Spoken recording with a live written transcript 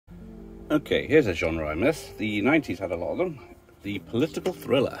Okay, here's a genre I miss. The 90s had a lot of them. The political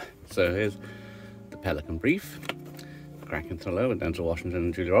thriller. So here's The Pelican Brief, a cracking thriller with Denzel Washington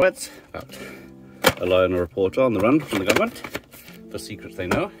and Julia Roberts about a lawyer and a reporter on the run from the government for secrets they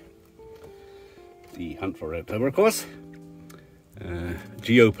know. The Hunt for Red October, of course.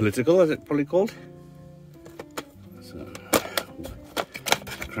 Geopolitical, as it's probably called. So,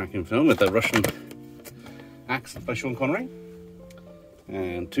 a cracking film with the Russian accent by Sean Connery.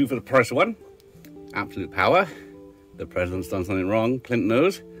 And two for the price of one. Absolute Power. The president's done something wrong, Clint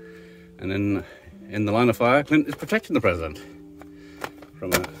knows. And then in the line of fire, Clint is protecting the president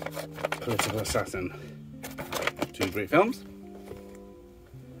from a political assassin. Two great films.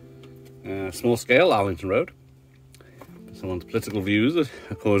 Small Scale, Arlington Road. Someone's political views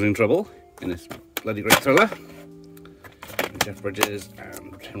are causing trouble in this bloody great thriller. Jeff Bridges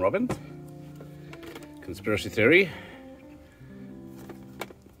and Tim Robbins. Conspiracy Theory.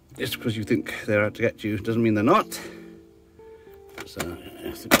 Just because you think they're out to get you doesn't mean they're not. So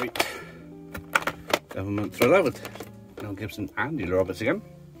it's a great government thriller with Mel Gibson and Julia Roberts again.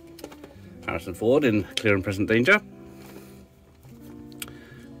 Harrison Ford in Clear and Present Danger.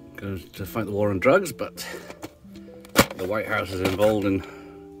 Goes to fight the war on drugs, but the White House is involved in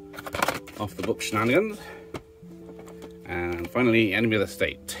off-the-book shenanigans. And finally, Enemy of the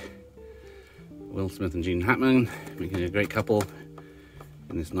State. Will Smith and Gene Hackman making a great couple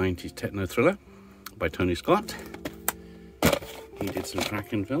in this 90s techno thriller by Tony Scott. He did some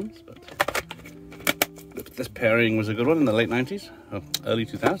cracking films, but this pairing was a good one in the late 90s, or early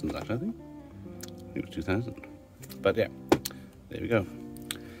 2000s actually, I think. It was 2000. But yeah, there we go.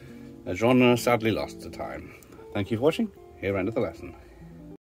 A genre sadly lost to time. Thank you for watching. Here endeth the lesson.